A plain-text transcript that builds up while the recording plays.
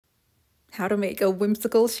How to make a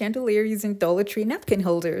whimsical chandelier using Dollar Tree napkin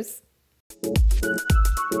holders.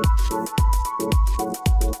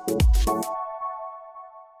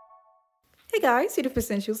 Hey guys, Yoduvh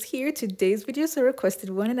Essentials here. Today's video is a requested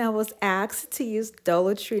one and I was asked to use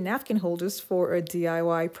Dollar Tree napkin holders for a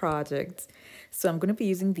DIY project. So I'm going to be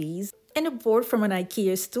using these and a board from an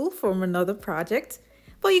IKEA stool from another project.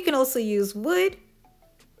 But you can also use wood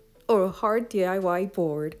or a hard DIY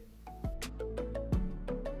board.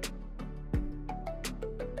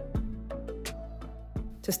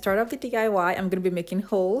 To start off the DIY, I'm going to be making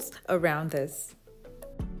holes around this.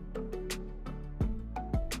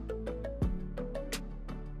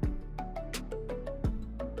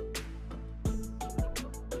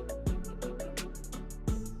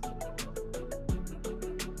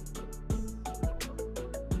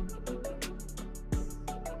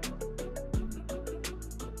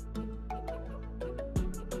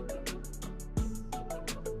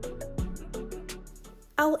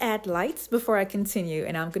 I'll add lights before I continue,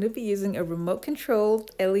 and I'm going to be using a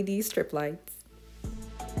remote-controlled LED strip lights.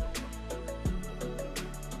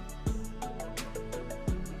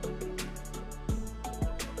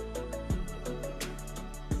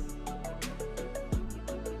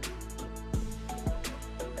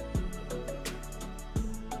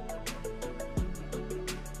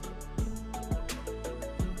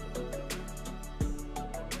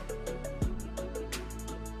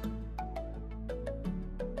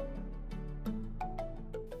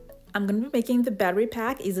 I'm going to be making the battery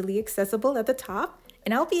pack easily accessible at the top,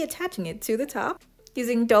 and I'll be attaching it to the top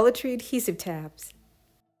using Dollar Tree adhesive tabs.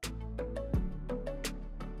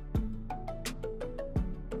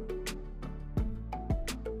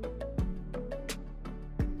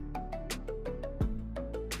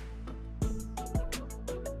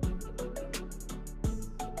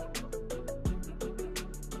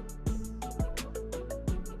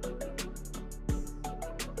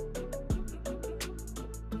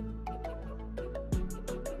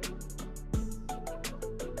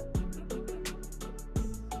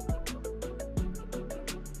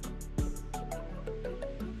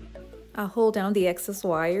 I'll hold down the excess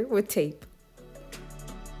wire with tape.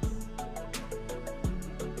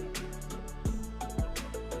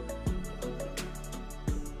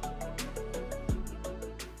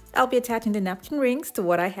 I'll be attaching the napkin rings to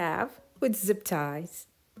what I have with zip ties.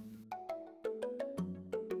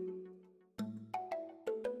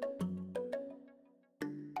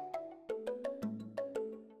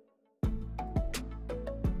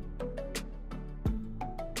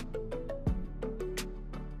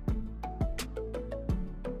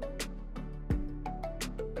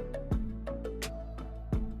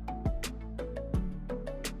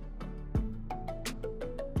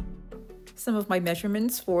 Some of my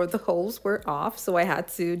measurements for the holes were off, so I had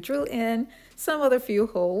to drill in some other few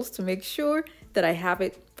holes to make sure that I have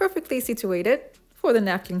it perfectly situated for the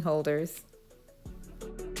napkin holders.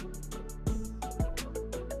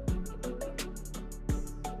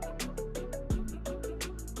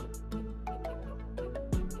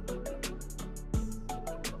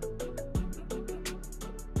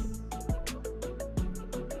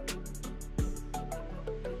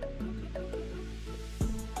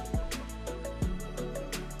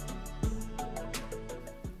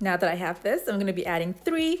 Now that I have this, I'm going to be adding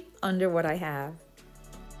 3 under what I have.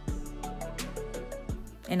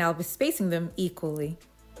 And I'll be spacing them equally.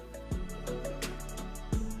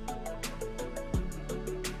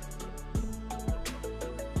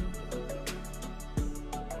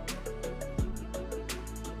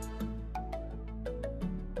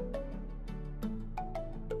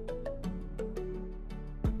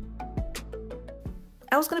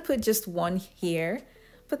 I was going to put just one here,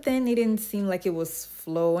 but then it didn't seem like it was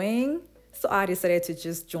flowing, so I decided to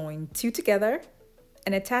just join 2 together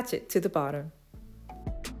and attach it to the bottom.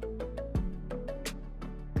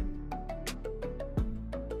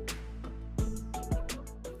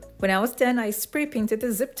 When I was done, I spray painted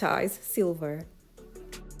the zip ties silver.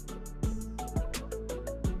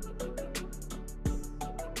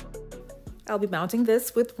 I'll be mounting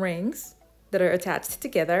this with rings that are attached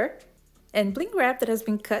together and bling wrap that has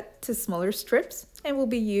been cut to smaller strips and will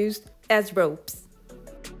be used as ropes.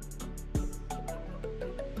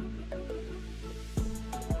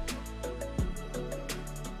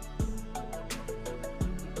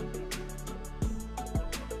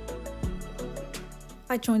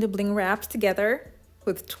 I joined the bling wraps together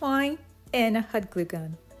with twine and a hot glue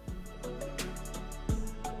gun.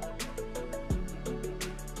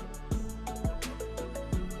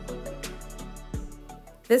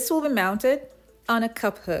 This will be mounted on a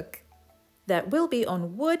cup hook that will be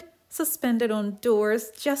on wood suspended on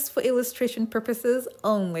doors just for illustration purposes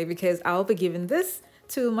only, because I'll be giving this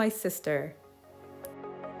to my sister.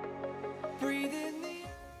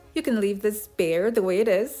 You can leave this bare the way it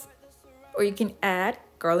is, or you can add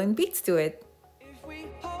garland beads to it.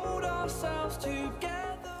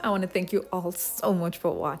 I want to thank you all so much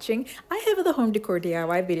for watching. I have other home decor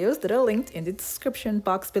DIY videos that are linked in the description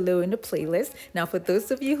box below in the playlist. Now, for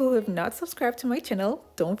those of you who have not subscribed to my channel,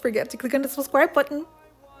 don't forget to click on the subscribe button.